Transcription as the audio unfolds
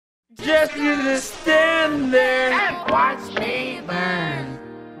Just you to stand there and watch me burn.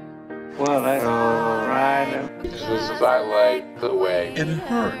 Well, that's alright. Because I like the way it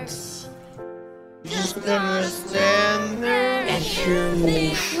hurts. Just gonna stand there and hear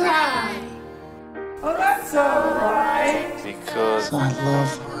me cry. Oh, that's alright. Because I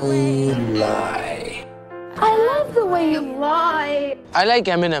love how you lie. I love the way you lie. I like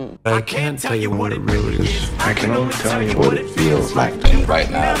Eminem. I can't tell you what it really is. I can only tell you what it feels like right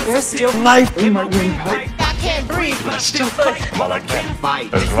now. There's still Life in my windpipe. I can't breathe, but I still fight. But I can't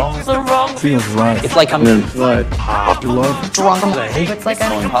fight. As long as the wrong feels right. It's like I'm in blood. Hot love. drunk. It's like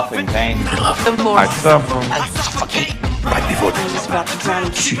I'm Huffing pain. The more I suffer. I suffocate. Right before She's about to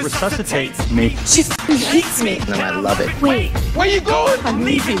drown. she resuscitates me. She hates me. And I love it. wait. Where you going? I'm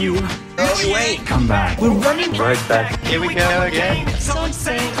leaving you. Wait. Come back. We're running. Right back. Here we go again. So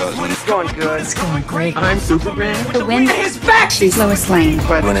insane. It's going good. It's going great. I'm Superman. The wind is back. She's Lois Lane.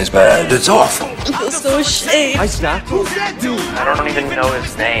 When it's bad, it's awful. I feel so ashamed. I snapped. Who's that dude? I don't even know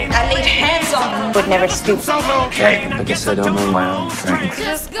his name. I laid hands on him. Would never stoop. Okay. I guess I don't know my own strength.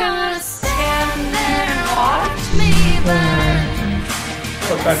 Just gonna stand there and watch me burn.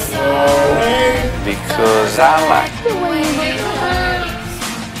 Because I like The way it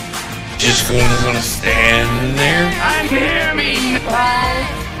hurts. just gonna stand there and hear me. Cry.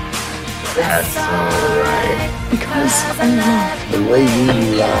 That's alright. Because I love The way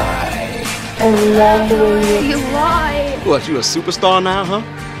you lie. the way you lie. What, you a superstar now, huh?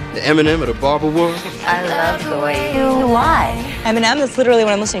 The Eminem of the barber world? I love the way you lie. Eminem, that's literally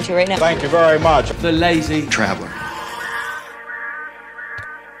what I'm listening to right now. Thank you very much. The lazy Traveler.